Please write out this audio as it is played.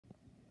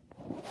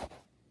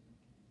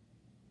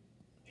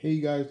Hey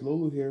guys,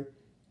 Lolo here.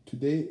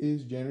 Today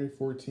is January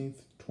 14th,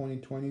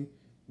 2020,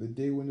 the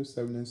day Windows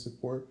 7 ends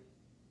support.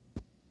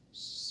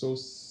 So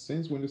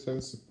since Windows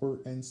 7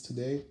 support ends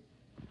today,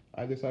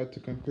 I decided to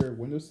compare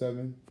Windows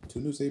 7 to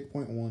Windows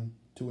 8.1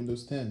 to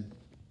Windows 10.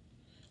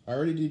 I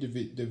already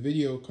did the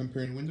video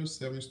comparing Windows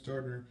 7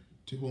 Starter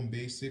to Home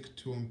Basic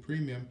to Home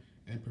Premium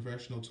and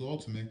Professional to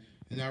Ultimate,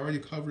 and I already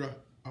covered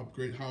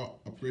how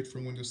upgrade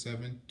from Windows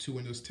 7 to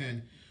Windows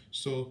 10.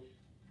 So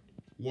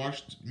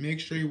make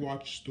sure you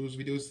watch those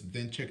videos,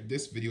 then check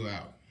this video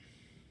out.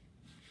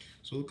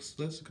 So let's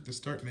look at the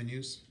start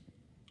menus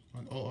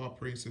on all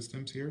operating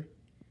systems here.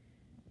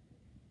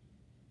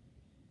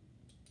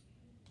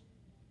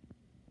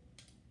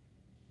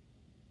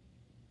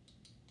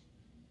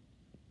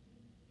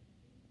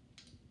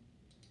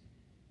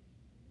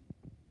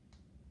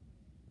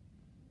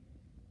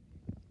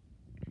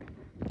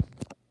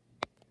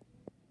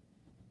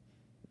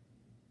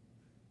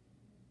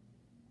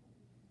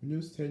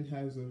 Windows 10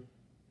 has a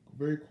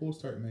very cool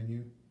start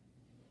menu.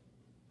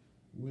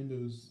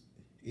 Windows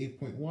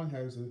 8.1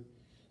 has a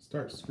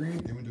start screen,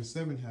 and Windows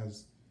 7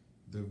 has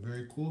the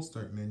very cool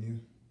start menu.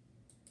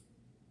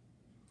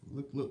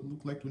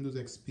 Look like Windows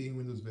XP and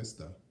Windows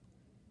Vista.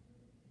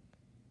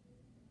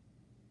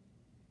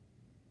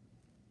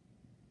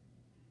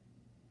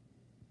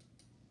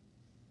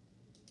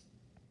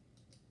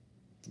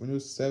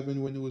 Windows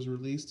 7, when it was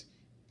released,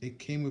 it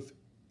came with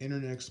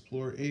Internet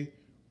Explorer 8,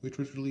 which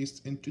was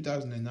released in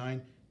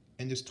 2009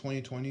 and it's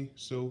 2020,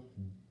 so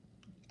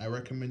I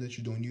recommend that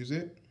you don't use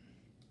it.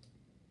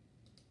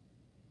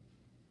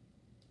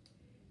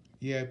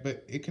 Yeah,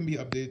 but it can be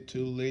updated to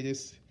the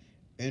latest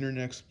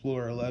Internet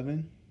Explorer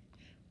 11,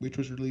 which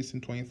was released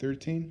in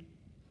 2013.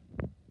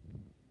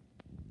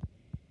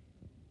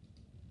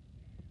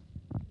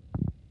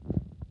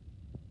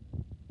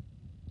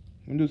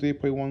 Windows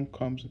 8.1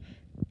 comes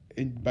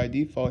by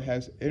default,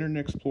 has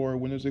Internet Explorer,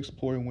 Windows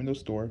Explorer, and Windows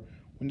Store.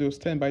 Windows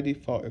 10 by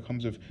default, it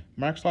comes with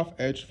Microsoft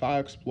Edge, File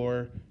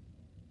Explorer,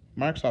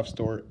 Microsoft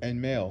Store,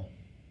 and Mail.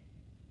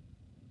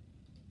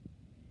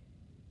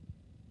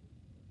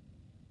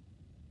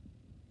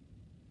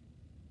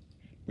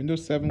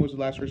 Windows 7 was the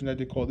last version that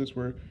they called this,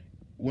 where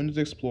Windows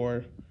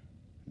Explorer,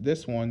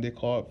 this one they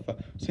call it,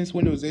 since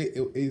Windows 8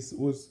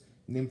 was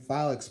named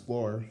File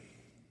Explorer.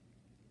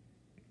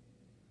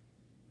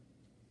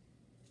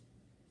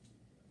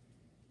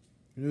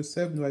 Windows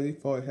 7 by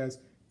default has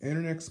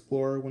Internet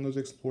Explorer, Windows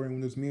Explorer, and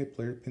Windows Media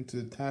Player pinned to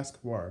the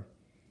taskbar.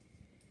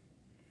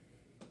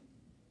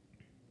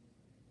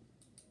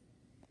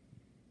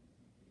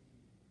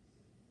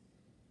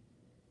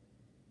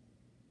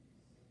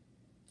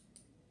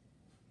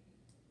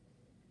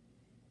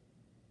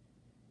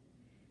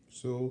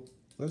 So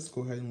let's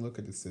go ahead and look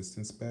at the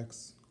system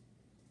specs.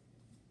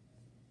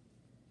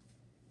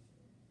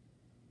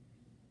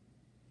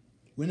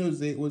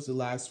 Windows 8 was the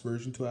last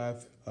version to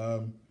have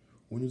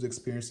Windows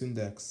Experience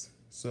Index.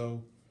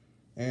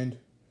 And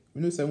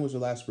Windows 7 was the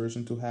last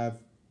version to have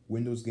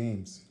Windows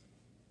Games.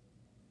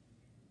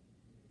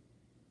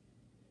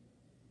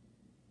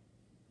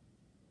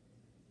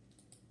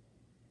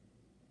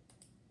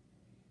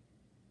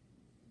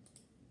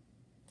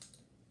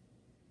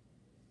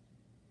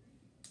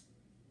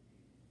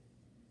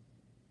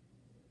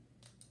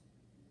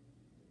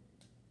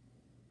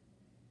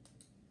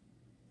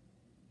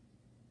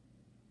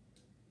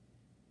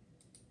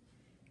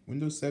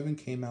 Windows 7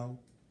 came out.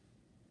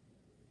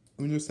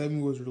 Windows 7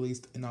 was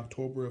released in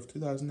October of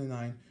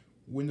 2009.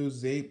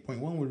 Windows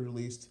 8.1 was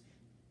released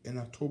in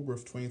October of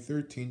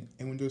 2013,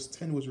 and Windows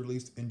 10 was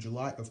released in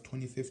July of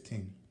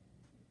 2015.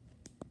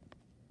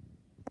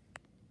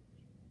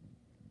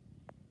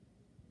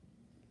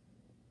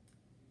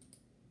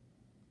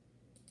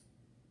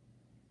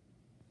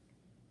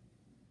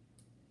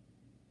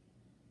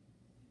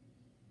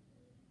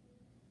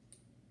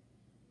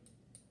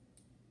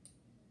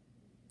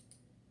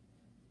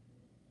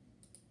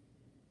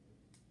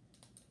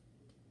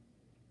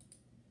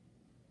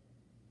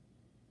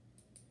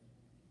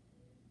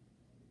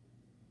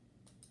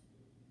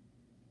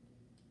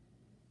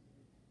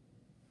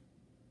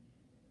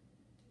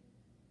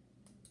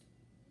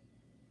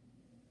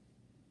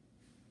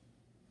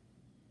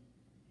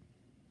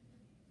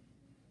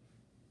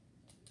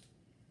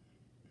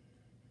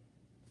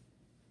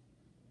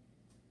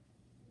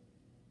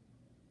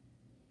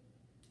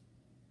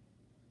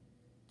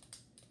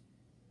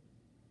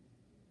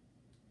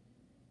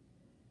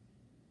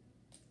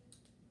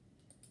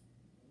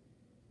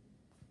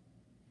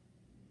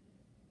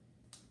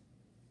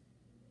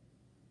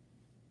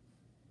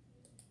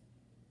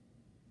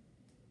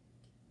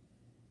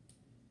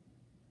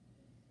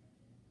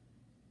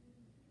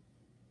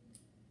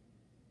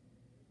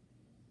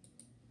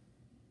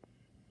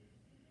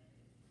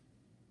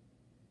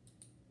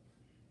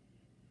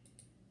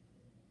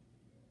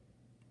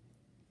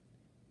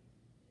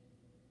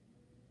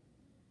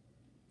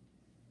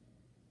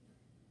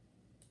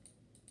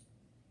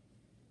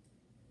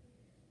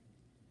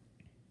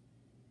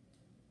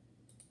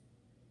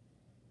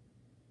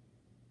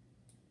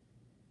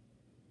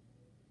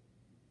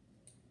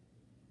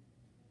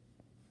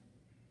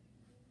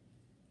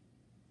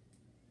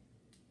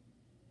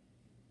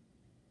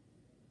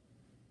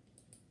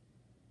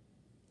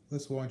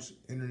 Let's launch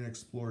Internet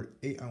Explorer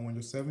 8 on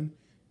Windows 7,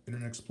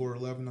 Internet Explorer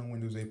 11 on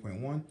Windows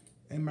 8.1,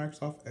 and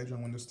Microsoft Edge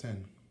on Windows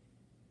 10.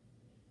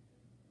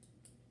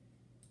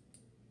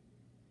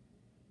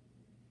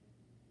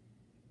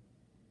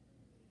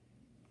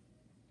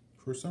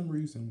 For some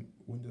reason,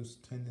 Windows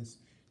 10 is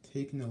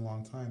taking a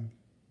long time.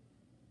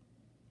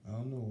 I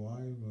don't know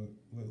why,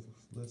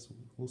 but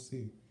we'll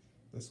see.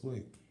 Let's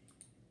wait.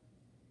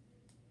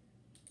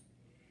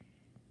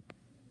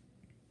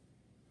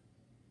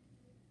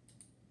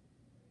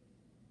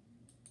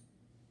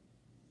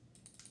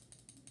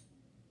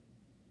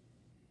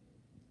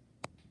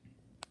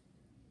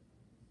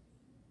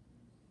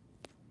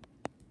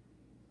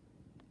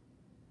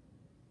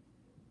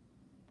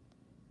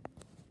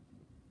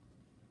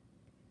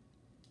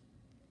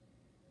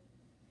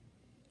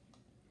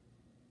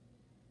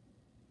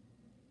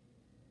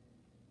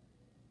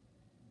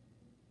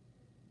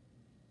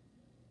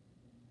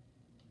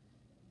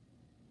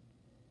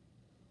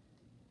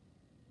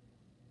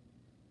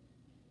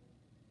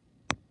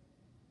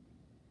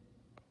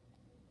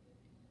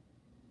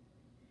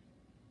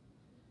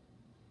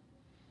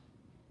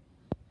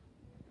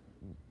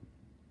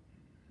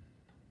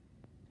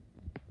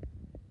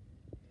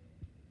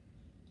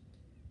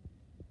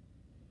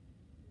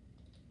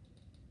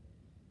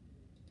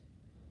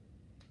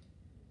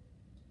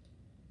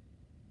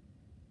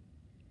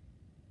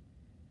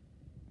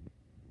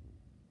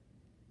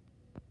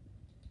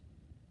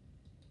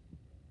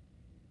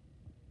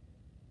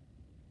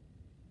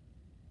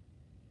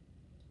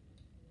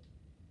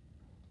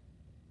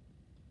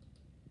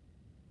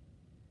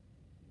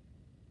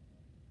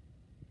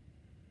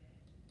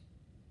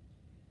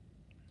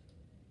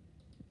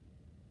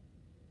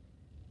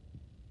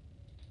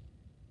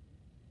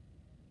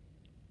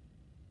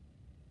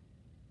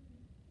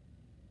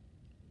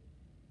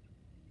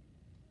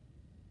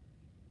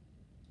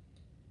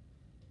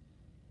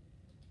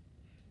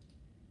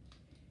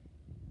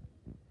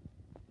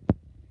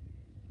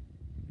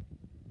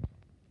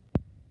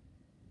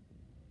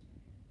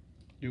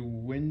 The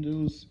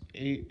Windows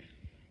 8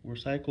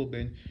 recycle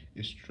bin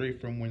is straight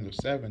from Windows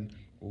 7,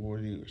 or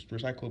the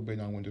recycle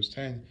bin on Windows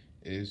 10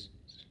 is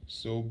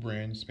so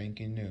brand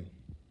spanking new.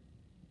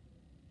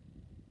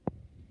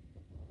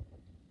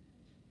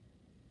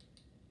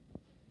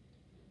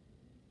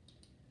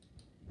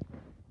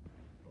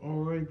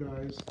 Alright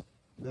guys,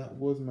 that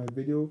was my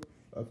video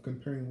of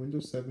comparing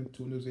Windows 7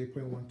 to Windows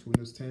 8.1 to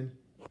Windows 10.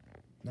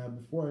 Now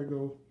before I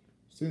go,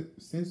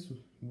 since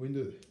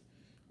Windows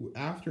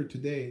after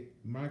today,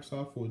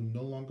 Microsoft will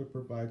no longer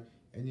provide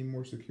any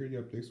more security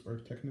updates or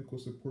technical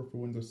support for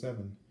Windows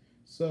 7.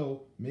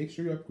 So make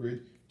sure you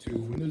upgrade to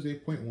Windows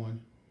 8.1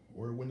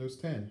 or Windows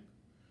 10.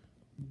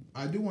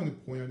 I do want to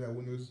point out that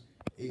Windows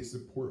 8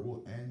 support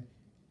will end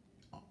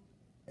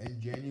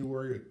in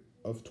January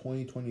of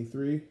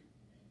 2023,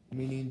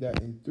 meaning that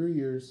in 3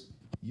 years,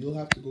 you'll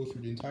have to go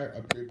through the entire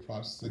upgrade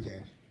process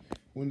again.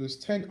 Windows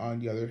 10, on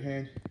the other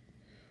hand,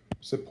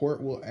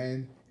 support will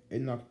end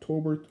in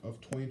October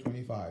of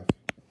 2025.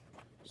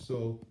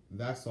 So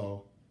that's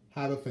all.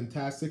 Have a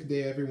fantastic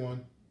day,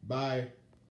 everyone. Bye.